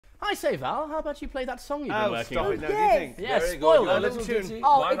I say, Val, how about you play that song you've been working on? Oh, stop it now, do you think? Yeah, Very spoil good. a Little little tune. ditty.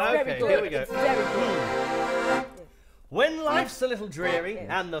 Oh, it's very Okay, good. here we go. It's very good. When life's a little dreary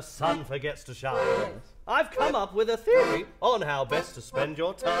and the sun forgets to shine, I've come up with a theory on how best to spend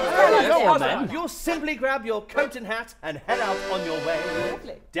your time. Go on, then. You'll simply grab your coat and hat and head out on your way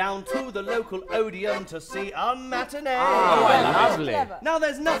down to the local Odeon to see a matinee. Oh, lovely. Now,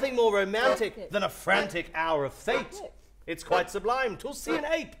 there's nothing more romantic than a frantic hour of fate. It's quite sublime to see an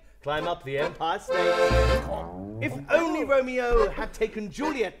ape climb up the Empire State. If only Romeo had taken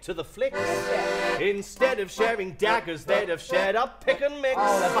Juliet to the flicks, instead of sharing daggers, they'd have shared a pick and mix.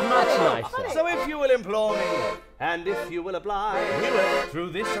 Oh, that's much nicer. So if you will implore me, and if you will oblige, through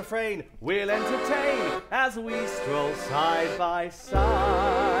this refrain we'll entertain as we stroll side by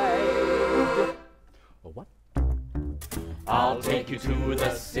side. What? I'll take you to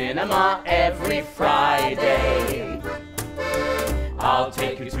the cinema every Friday. I'll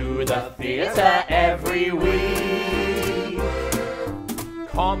take you to the theatre every week.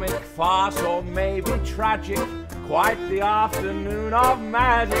 Comic, farce, or maybe tragic. Quite the afternoon of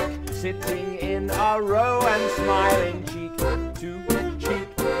magic. Sitting in a row and smiling cheek to cheek.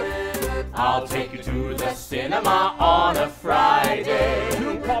 I'll take you to the cinema on a Friday.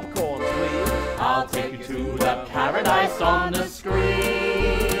 2 popcorns, please. I'll take you to the paradise on the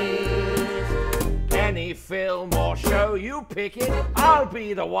screen. Any film or show you pick it, I'll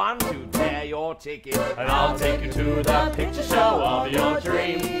be the one to tear your ticket. And I'll take you to the picture show of your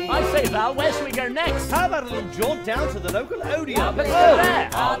dreams. I say, Val, where should we go next? How about a little jaunt down to the local Odeon? Let's go there.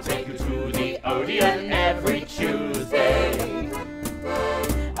 I'll take you to the Odeon every Tuesday.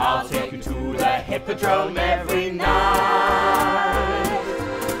 I'll take you to the Hippodrome every night.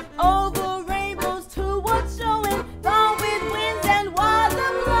 Over rainbows to what's showing, gone with winds and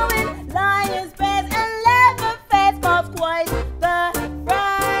water blowing, lions, bears, and leather feds, of quite the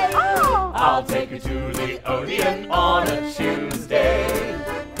ride. Oh. I'll take you to the Odeon on a Tuesday.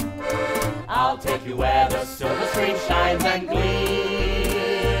 I'll take you where the silver screen shines and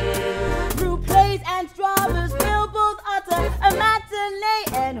gleams. Through plays and dramas, we'll both utter a matinee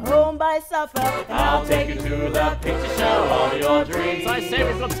and home by supper. And I'll take you to the picture show of your dreams. I say,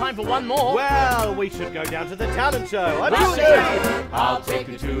 we've got time for one more. Well, we should go down to the talent show. I'll take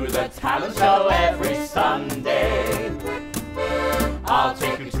you to the talent show every Sunday. I'll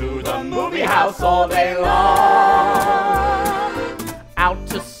take you to the movie house all day long. Out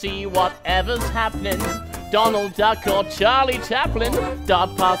to see whatever's happening. Donald Duck or Charlie Chaplin.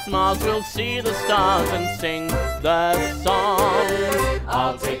 Dart past Mars, we'll see the stars and sing the songs.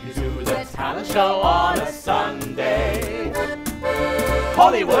 I'll take you to the talent show on a Sunday.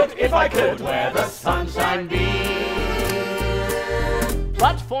 Hollywood, if I could, where the sunshine beams.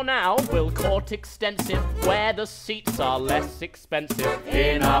 But for now, we'll court extensive, where the seats are less expensive.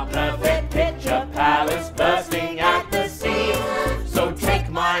 In a perfect picture palace bursting at the seams. So take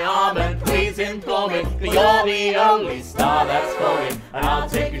my arm and please implore me, for you're the only star that's for me. And I'll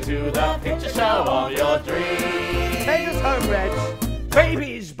take you to the picture show of your dreams. Take us home, Reg.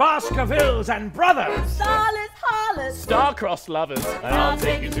 Babies, Baskervilles, and brothers. Starless, harless, Star-crossed lovers. And I'll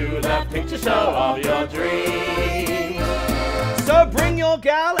take you to the picture show of your dreams. So bring your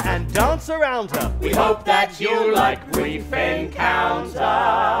gal and dance around her. We hope that you like brief encounter.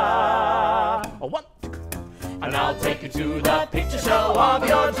 Oh, what? And I'll take you to the picture show of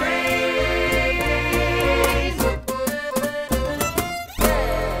your dreams.